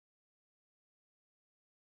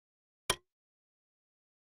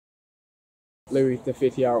Louis, the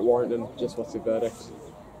 50 hour at Warrington, just what's the verdict?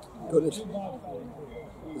 Got it.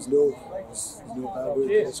 There's no bad word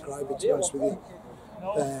to describe it, to be honest with you.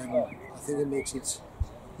 I think it makes it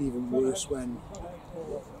even worse when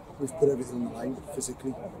we've put everything on the line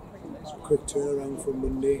physically. It's a quick turnaround from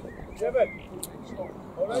Monday,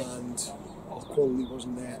 and the quality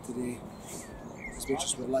wasn't there today as much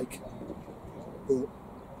as we'd like. But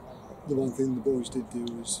the one thing the boys did do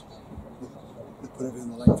was they put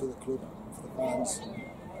everything on the line for the club, for the fans,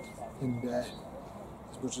 and as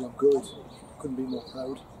much as I'm good, couldn't be more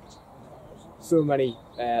proud. So many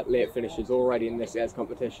late finishes already in this year's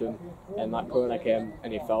competition, and that corner came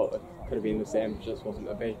and you felt it could have been the same, just wasn't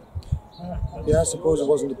to be. Yeah, I suppose it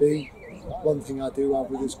wasn't to be. One thing I do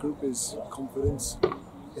have with this group is confidence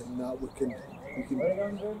in that we can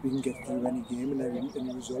get through any game and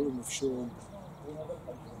any result, and we've shown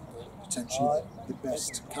potentially the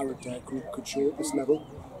best character a group could show at this level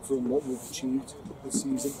from what we've achieved this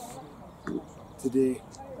season. Today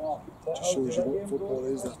just shows you what football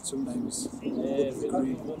is, that sometimes the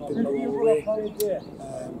green didn't go all the way.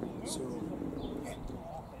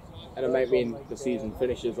 And it might mean the season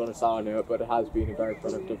finishes on a sour note, but it has been a very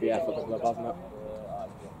productive year for the club, hasn't it?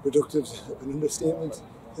 Productive's an understatement,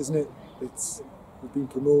 isn't it? We've been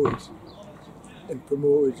promoted, and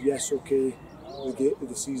promoted, yes, okay,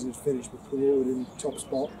 the season is finished, but promoted in top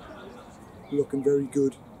spot, looking very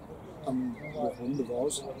good, and we've won the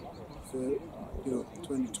Vase for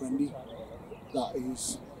 2020. That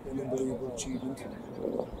is an unbelievable achievement.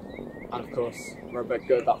 And of course, we're a bit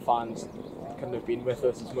good that fans couldn't have been with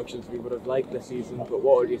us as much as we would have liked this season, but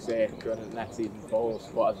what would you say going into next season for us?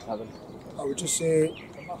 What has happened? I would just say,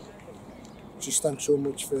 just thanks so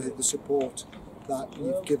much for the support that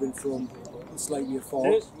you've given from slightly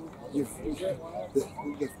afar.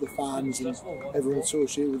 The fans and everyone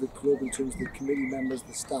associated with the club, in terms of the committee members,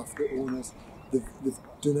 the staff, the owners, they've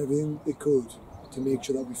done everything they could to make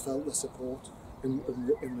sure that we felt the support, and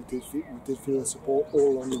we did feel the support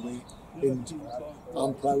all along the way. And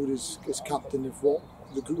I'm proud as captain of what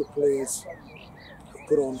the group of players have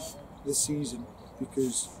put on this season,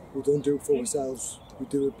 because we don't do it for ourselves, we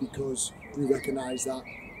do it because we recognise that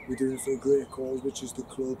we're doing it for a greater cause, which is the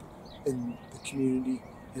club and the community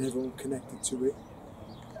and everyone connected to it.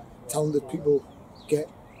 Talented people get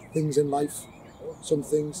things in life, some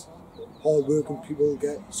things. Hard working people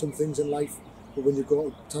get some things in life, but when you've got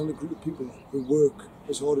a talented group of people who work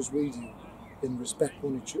as hard as we do and respect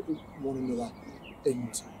one another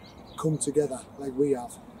and come together like we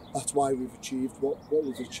have, that's why we've achieved what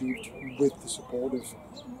we've achieved with the support of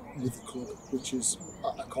the club, which is,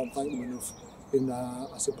 I can't thank them enough. And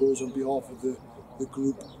I suppose on behalf of the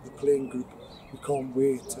group, the playing group, we can't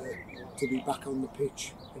wait to be back on the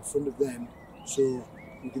pitch in front of them, so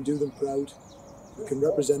we can do them proud, we can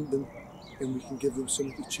represent them, and we can give them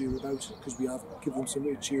something to cheer about, because we have given them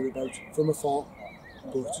something to cheer about from afar,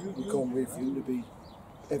 but we can't wait for them to be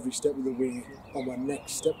every step of the way on my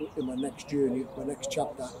next step in my next journey, my next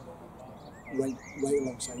chapter, right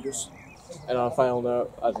alongside us. And on a final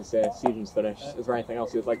note, as I say, season's finished. Is there anything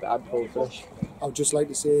else you'd like to add before we finish? I would just like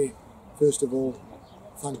to say, first of all,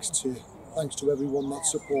 thanks to everyone that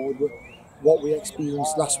supported. What we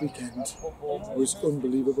experienced last weekend was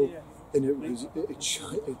unbelievable, and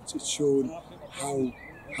it's shown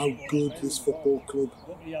how good this football club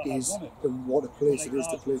is and what a place it is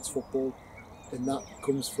to play its football, and that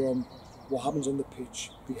comes from what happens on the pitch,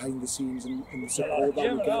 behind the scenes, and the support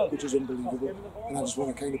that we get, which is unbelievable. And I just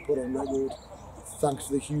want to kind of put on record, thanks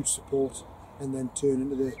for the huge support, and then turn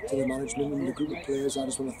into the management and the group of players. I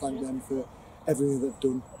just want to thank them for everything they've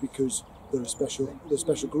done, because they're a special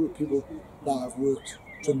group of people that have worked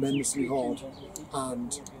tremendously hard,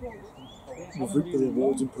 and we've reaped the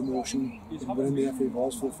rewards in promotion and winning the FA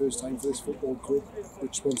Vase for the first time for this football club,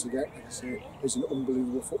 which once again, like I say, is an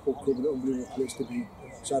unbelievable football club and an unbelievable place to be.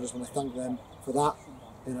 So I just want to thank them for that,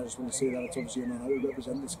 and I just want to say that it's obviously an honour to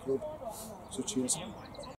represent this club. So cheers.